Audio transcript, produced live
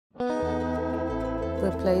The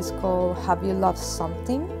play is called Have You Loved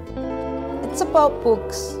Something? It's about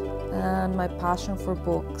books and my passion for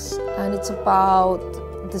books, and it's about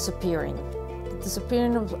disappearing. The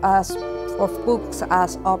disappearing of books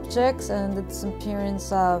as objects and the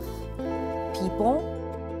disappearance of people,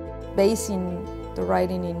 basing the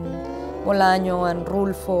writing in Bolaño and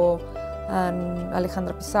Rulfo and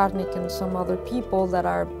Alejandra Pizarnik and some other people that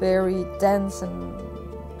are very dense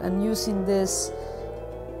and using this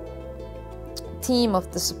theme of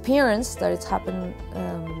disappearance that it's happened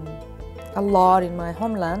a lot in my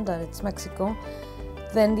homeland, that it's Mexico.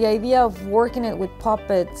 Then the idea of working it with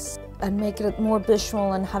puppets and making it more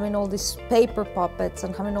visual and having all these paper puppets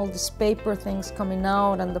and having all these paper things coming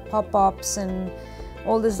out and the pop-ups and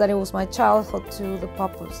all this, that it was my childhood to the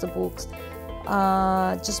pop-ups, the books,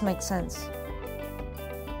 just makes sense.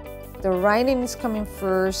 The writing is coming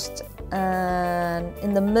first, and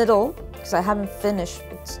in the middle, because I haven't finished,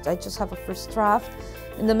 I just have a first draft,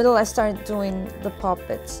 in the middle I started doing the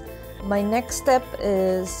puppets. My next step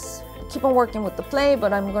is keep on working with the play,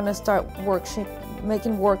 but I'm going to start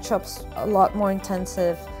making workshops a lot more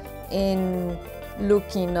intensive in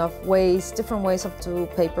looking of different ways of do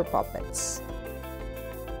paper puppets.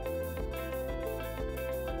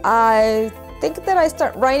 I think that I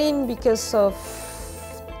start writing because of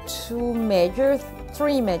three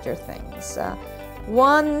major things.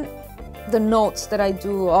 One, the notes that I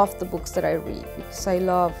do off the books that I read, because I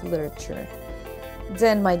love literature.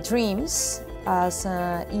 Then my dreams, because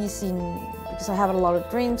I have a lot of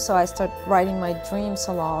dreams, so I start writing my dreams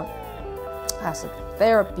a lot as a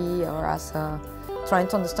therapy or as trying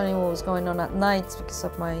to understand what was going on at night because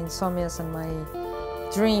of my insomnias and my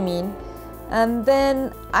dreaming. And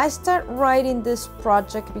then I start writing this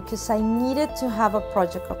project because I needed to have a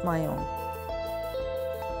project of my own.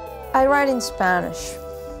 I write in Spanish.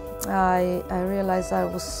 I realized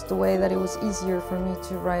that was the way that it was easier for me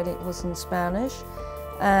to write it was in Spanish,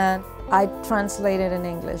 and I translated in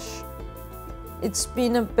English. It's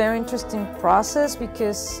been a very interesting process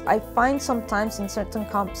because I find sometimes in certain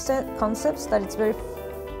concepts that it's very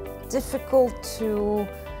difficult to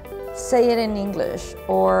say it in English,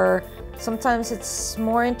 or sometimes it's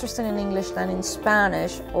more interesting in English than in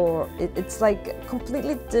Spanish, or it's like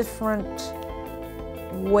completely different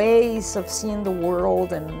ways of seeing the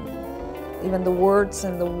world and even the words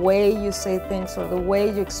and the way you say things or the way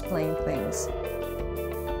you explain things.